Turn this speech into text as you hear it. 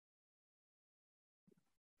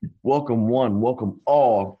Welcome one, welcome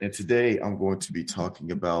all. And today I'm going to be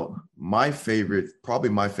talking about probably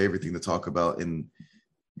my favorite thing to talk about in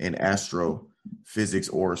astrophysics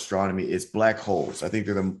or astronomy is black holes. I think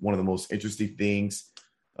they're one of the most interesting things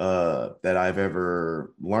that I've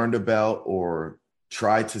ever learned about or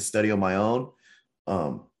tried to study on my own.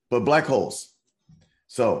 But black holes.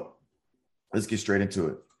 So let's get straight into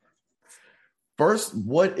it. First,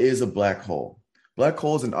 what is a black hole? Black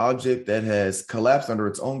hole is an object that has collapsed under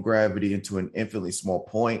its own gravity into an infinitely small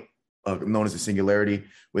point, known as a singularity,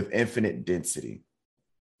 with infinite density.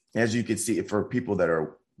 As you can see, for people that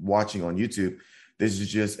are watching on YouTube, this is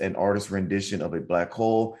just an artist's rendition of a black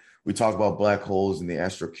hole. We talk about black holes in the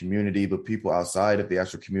astro community, but people outside of the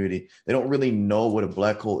astro community, they don't really know what a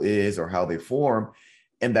black hole is or how they form.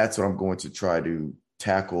 And that's what I'm going to try to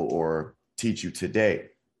tackle or teach you today.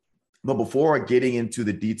 But before getting into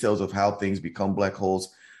the details of how things become black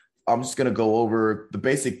holes, I'm just going to go over the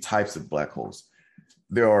basic types of black holes.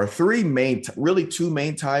 There are really two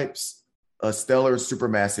main types: stellar,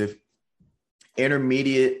 supermassive.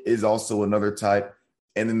 Intermediate is also another type,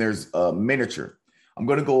 and then there's miniature. I'm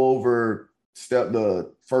going to go over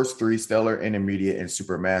the first three: stellar, intermediate, and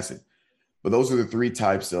supermassive. But those are the three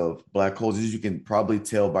types of black holes. As you can probably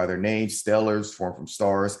tell by their names, stellars form from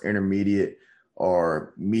stars, intermediate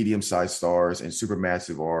are medium-sized stars, and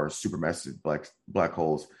supermassive are supermassive black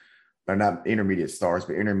holes. They're not intermediate stars,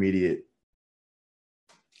 but intermediate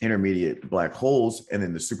black holes, and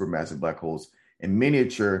then the supermassive black holes. In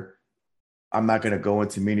miniature, I'm not going to go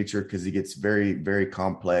into miniature because it gets very, very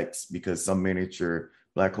complex because some miniature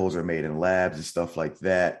black holes are made in labs and stuff like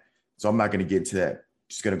that. So I'm not going to get into that.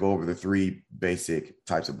 Just going to go over the three basic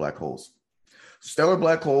types of black holes. Stellar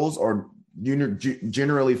black holes are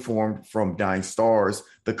generally formed from dying stars,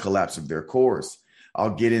 the collapse of their cores.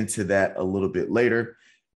 I'll get into that a little bit later.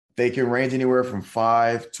 They can range anywhere from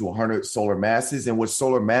 5 to 100 solar masses. And what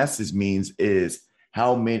solar masses means is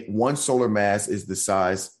one solar mass is the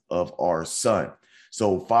size of our sun.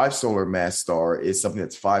 So 5 solar mass star is something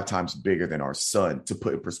that's 5 times bigger than our sun, to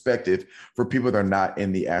put in perspective for people that are not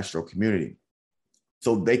in the astro community.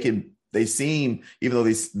 So they seem, even though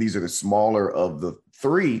these are the smaller of the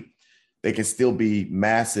three, they can still be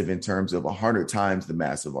massive in terms of 100 times the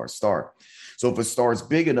mass of our star. So if a star is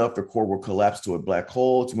big enough, the core will collapse to a black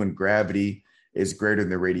hole to when gravity is greater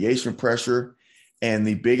than the radiation pressure. And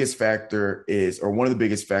the biggest factor one of the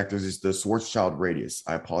biggest factors is the Schwarzschild radius.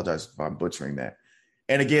 I apologize if I'm butchering that.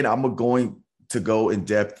 And again, I'm going to go in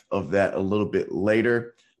depth of that a little bit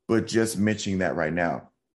later, but just mentioning that right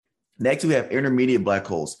now. Next, we have intermediate black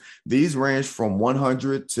holes. These range from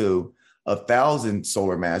 100 to 1,000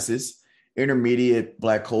 solar masses. Intermediate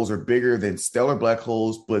black holes are bigger than stellar black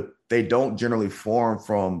holes, but they don't generally form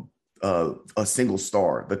from a single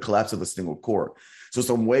star, the collapse of a single core. So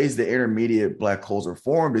some ways the intermediate black holes are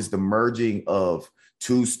formed is the merging of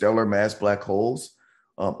two stellar mass black holes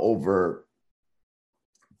over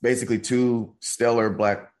basically two stellar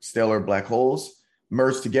black holes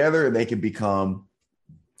merged together, and they can become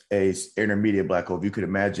a intermediate black hole. If you could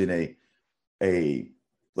imagine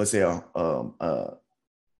let's say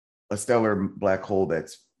a stellar black hole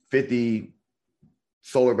that's 50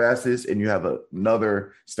 solar masses, and you have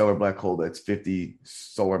another stellar black hole that's 50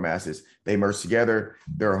 solar masses. They merge together.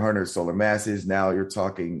 There are 100 solar masses. Now you're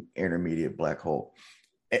talking intermediate black hole.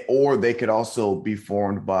 Or they could also be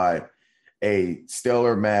formed by a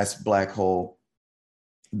stellar mass black hole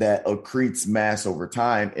that accretes mass over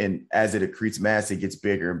time. And as it accretes mass, it gets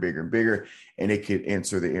bigger and bigger and bigger, and it could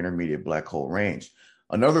enter the intermediate black hole range.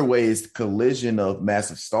 Another way is the collision of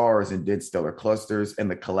massive stars in dense stellar clusters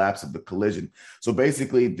and the collapse of the collision. So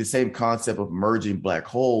basically the same concept of merging black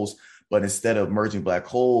holes, but instead of merging black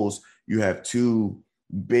holes, you have two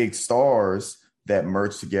big stars that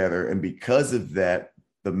merge together. And because of that,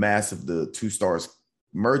 the mass of the two stars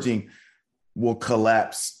merging will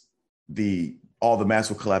collapse all the mass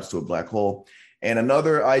will collapse to a black hole. And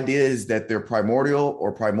another idea is that they're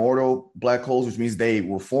primordial black holes, which means they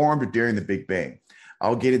were formed during the Big Bang.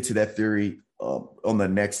 I'll get into that theory on the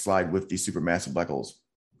next slide with the supermassive black holes.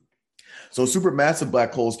 So supermassive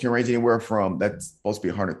black holes can range anywhere from, that's supposed to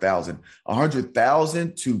be 100,000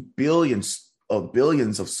 to billions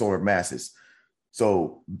of solar masses.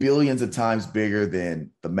 So billions of times bigger than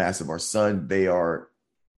the mass of our sun. They are,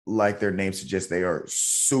 like their name suggests, they are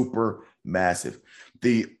super massive.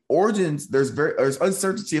 The origins, there's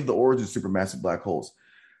uncertainty of the origins of supermassive black holes.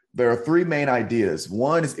 There are three main ideas.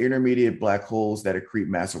 One is intermediate black holes that accrete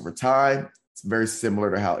mass over time. It's very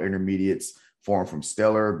similar to how intermediates form from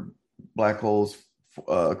stellar black holes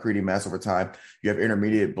accreting mass over time. You have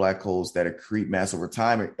intermediate black holes that accrete mass over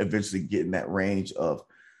time, eventually get in that range of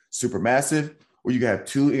supermassive, or you can have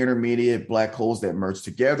two intermediate black holes that merge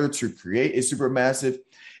together to create a supermassive,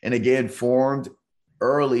 and again, formed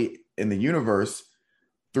early in the universe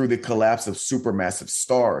through the collapse of supermassive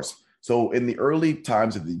stars. So in the early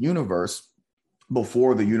times of the universe,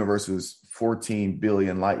 before the universe was 14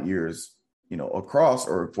 billion light years, across,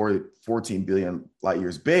 or 14 billion light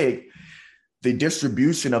years big, the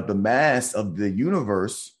distribution of the mass of the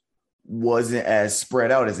universe wasn't as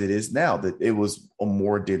spread out as it is now. That it was a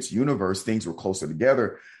more dense universe. Things were closer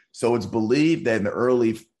together. So it's believed that in the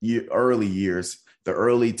early years, the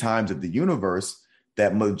early times of the universe,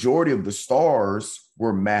 that majority of the stars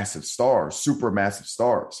were massive stars, supermassive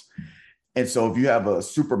stars. And so if you have a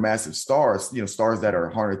supermassive stars, stars that are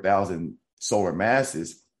 100,000 solar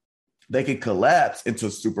masses, they can collapse into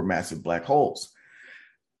supermassive black holes.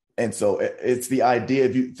 And so it's the idea,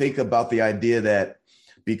 if you think about the idea that,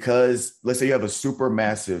 because let's say you have a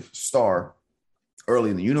supermassive star early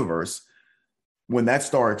in the universe, when that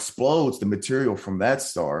star explodes, the material from that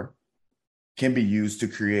star can be used to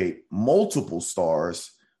create multiple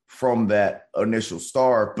stars from that initial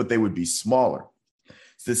star, but they would be smaller.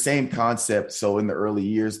 It's the same concept. So in the early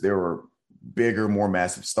years, there were bigger, more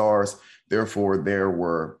massive stars. Therefore, there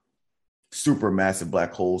were supermassive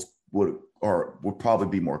black holes would probably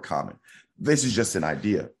be more common. This is just an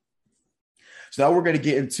idea. So now we're going to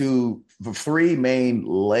get into the three main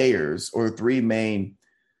layers, or three main,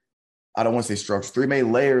 I don't want to say structures, three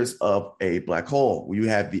main layers of a black hole. You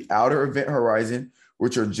have the outer event horizon,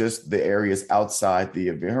 which are just the areas outside the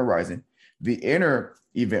event horizon, the inner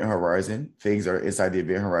event horizon, things are inside the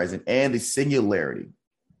event horizon, and the singularity.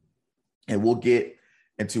 And we'll get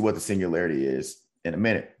into what the singularity is in a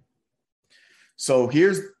minute. So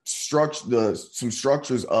here's some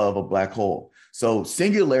structures of a black hole. So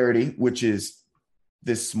singularity, which is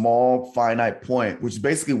this small finite point, which is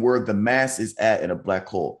basically where the mass is at in a black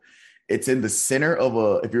hole. It's in the center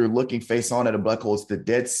of if you're looking face on at a black hole, it's the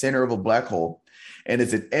dead center of a black hole. And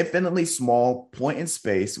it's an infinitely small point in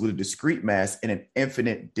space with a discrete mass and an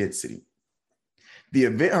infinite density. The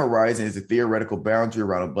event horizon is a theoretical boundary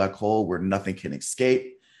around a black hole where nothing can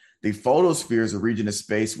escape. The photosphere is a region of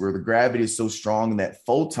space where the gravity is so strong that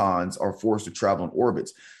photons are forced to travel in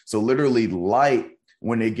orbits. So literally light,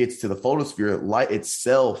 when it gets to the photosphere, light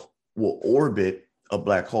itself will orbit a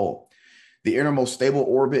black hole. The innermost stable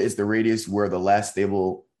orbit is the radius where the last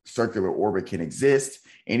stable circular orbit can exist.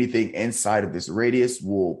 Anything inside of this radius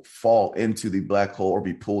will fall into the black hole or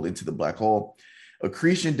be pulled into the black hole.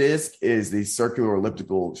 Accretion disk is the circular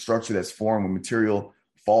elliptical structure that's formed when material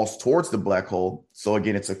falls towards the black hole. So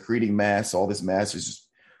again, it's accreting mass. All this mass is just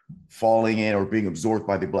falling in or being absorbed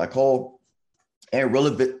by the black hole. And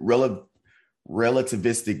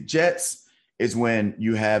relativistic jets is when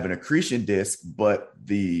you have an accretion disk, but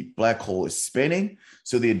the black hole is spinning.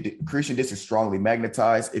 So the accretion disk is strongly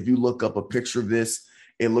magnetized. If you look up a picture of this,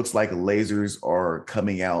 it looks like lasers are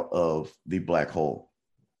coming out of the black hole.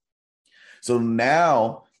 So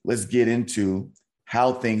now let's get into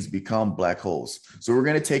how things become black holes. So we're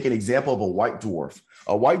going to take an example of a white dwarf.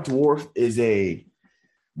 A white dwarf is a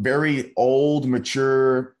very old,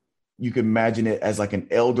 mature, you can imagine it as like an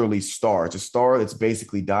elderly star. It's a star that's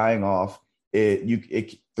basically dying off.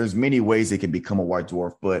 There's many ways it can become a white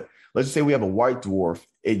dwarf, but let's just say we have a white dwarf.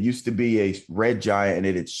 It used to be a red giant and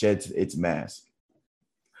it had shed its mass.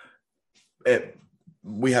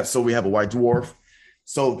 We have a white dwarf.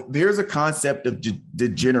 So there's a concept of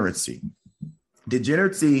degeneracy.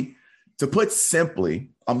 Degeneracy, to put simply,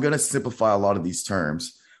 I'm going to simplify a lot of these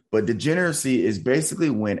terms, but degeneracy is basically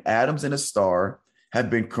when atoms in a star have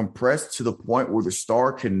been compressed to the point where the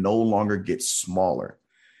star can no longer get smaller.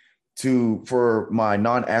 For my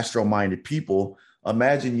non-astro minded people,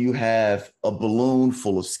 imagine you have a balloon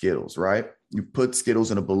full of Skittles, right? You put Skittles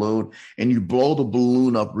in a balloon and you blow the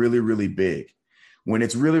balloon up really, really big. When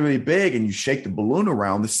it's really, really big and you shake the balloon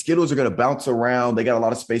around, the Skittles are going to bounce around. They got a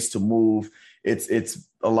lot of space to move. It's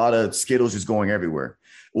a lot of Skittles just going everywhere.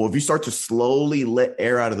 Well, if you start to slowly let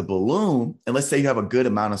air out of the balloon, and let's say you have a good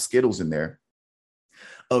amount of Skittles in there,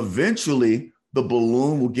 eventually the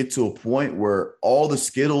balloon will get to a point where all the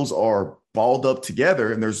Skittles are balled up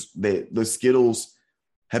together and the Skittles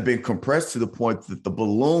have been compressed to the point that the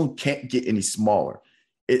balloon can't get any smaller.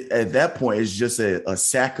 At that point, it's just a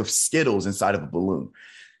sack of Skittles inside of a balloon.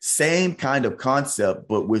 Same kind of concept,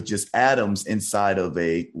 but with just atoms inside of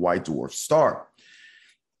a white dwarf star.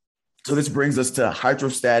 So this brings us to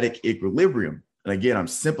hydrostatic equilibrium. And again, I'm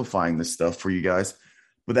simplifying this stuff for you guys,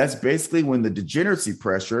 but that's basically when the degeneracy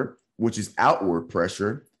pressure, which is outward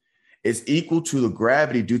pressure, is equal to the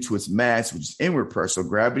gravity due to its mass, which is inward pressure. So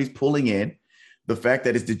gravity is pulling in, The fact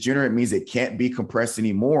that it's degenerate means it can't be compressed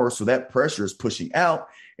anymore. So that pressure is pushing out.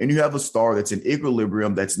 And you have a star that's in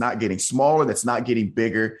equilibrium, that's not getting smaller, that's not getting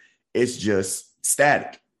bigger. It's just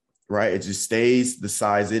static, right? It just stays the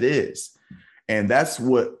size it is. And that's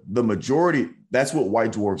what that's what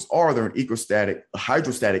white dwarfs are. They're in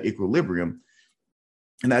hydrostatic equilibrium.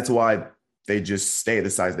 And that's why they just stay the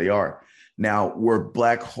size they are. Now, where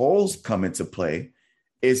black holes come into play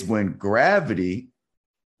is when gravity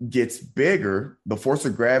gets bigger, the force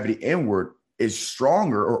of gravity inward is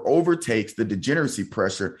stronger or overtakes the degeneracy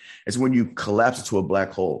pressure. It's when you collapse into a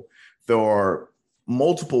black hole. There are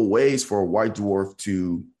multiple ways for a white dwarf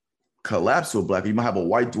to collapse to a black hole. You might have a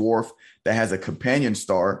white dwarf that has a companion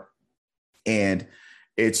star and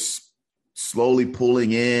it's slowly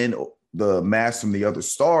pulling in the mass from the other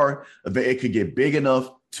star. It could get big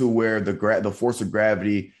enough to where the force of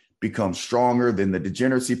gravity becomes stronger than the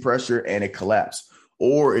degeneracy pressure and it collapses.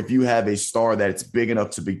 Or if you have a star that it's big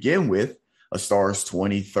enough to begin with, a star's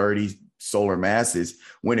 20, 30 solar masses,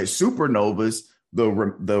 when it supernovas, the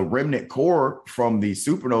remnant core from the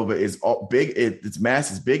supernova is big. Its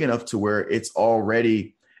mass is big enough to where it's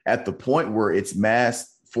already at the point where its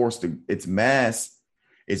mass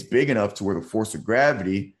is big enough to where the force of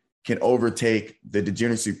gravity can overtake the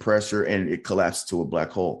degeneracy pressure and it collapses to a black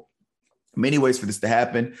hole. Many ways for this to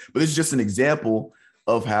happen, but this is just an example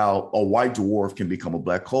of how a white dwarf can become a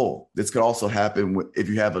black hole. This could also happen if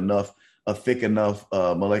you have a thick enough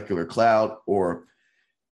molecular cloud, or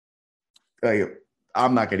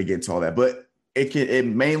I'm not going to get into all that, but it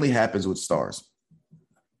mainly happens with stars.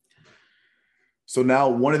 So now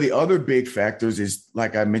one of the other big factors is,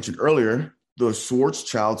 like I mentioned earlier, the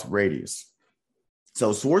Schwarzschild radius.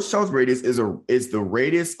 So Schwarzschild radius is the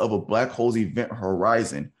radius of a black hole's event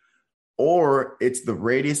horizon, or it's the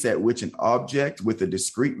radius at which an object with a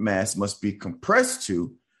discrete mass must be compressed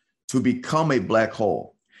to become a black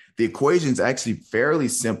hole. The equation is actually fairly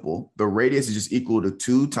simple. The radius is just equal to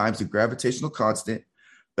 2 times the gravitational constant,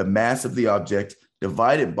 the mass of the object,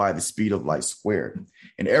 divided by the speed of light squared.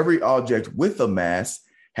 And every object with a mass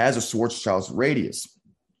has a Schwarzschild radius.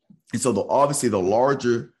 And so obviously the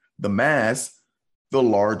larger the mass, the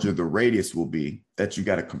larger the radius will be that you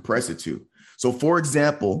got to compress it to. So for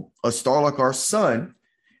example, a star like our sun,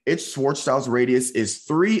 its Schwarzschild radius is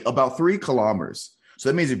about 3 kilometers. So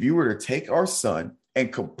that means if you were to take our sun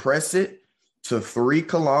and compress it to 3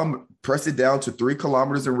 kilometers, press it down to 3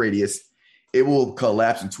 kilometers in radius, it will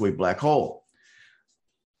collapse into a black hole.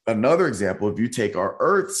 Another example, if you take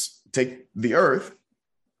the Earth,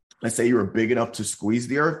 let's say you were big enough to squeeze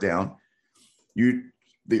the Earth down,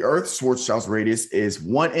 the Earth's Schwarzschild radius is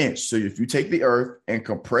 1 inch. So if you take the Earth and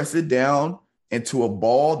compress it down into a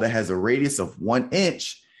ball that has a radius of 1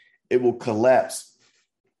 inch, it will collapse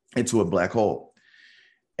into a black hole.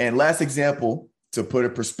 And last example, to put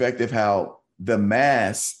in perspective how the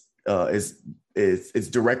mass is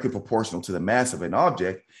directly proportional to the mass of an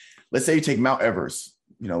object. Let's say you take Mount Everest,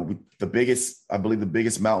 the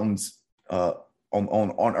biggest mountains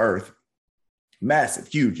on Earth, massive,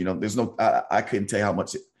 huge. I couldn't tell you how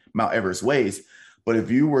much Mount Everest weighs, but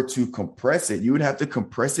if you were to compress it, you would have to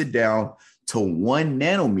compress it down to 1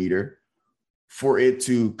 nanometer for it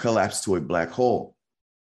to collapse to a black hole.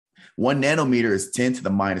 1 nanometer is 10 to the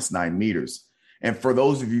minus 9 meters. And for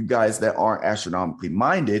those of you guys that aren't astronomically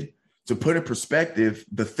minded, to put in perspective,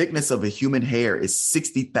 the thickness of a human hair is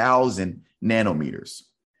 60,000 nanometers.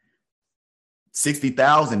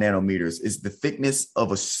 60,000 nanometers is the thickness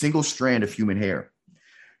of a single strand of human hair.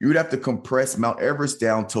 You would have to compress Mount Everest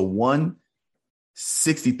down to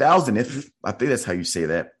 1/60,000, if I think that's how you say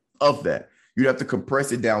that, of that. You'd have to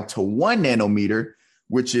compress it down to 1 nanometer,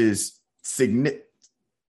 which is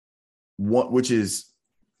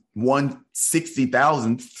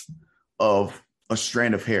 1/60,000th of a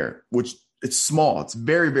strand of hair, which it's small. It's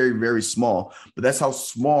very, very, very small. But that's how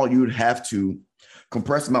small you would have to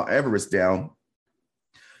compress Mount Everest down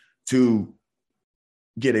to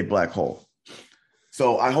get a black hole.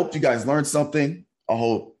 So I hope you guys learned something. I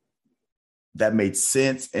hope that made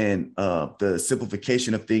sense and the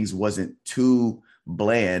simplification of things wasn't too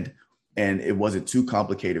bland and it wasn't too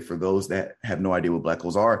complicated for those that have no idea what black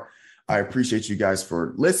holes are. I appreciate you guys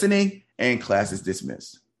for listening, and class is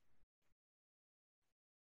dismissed.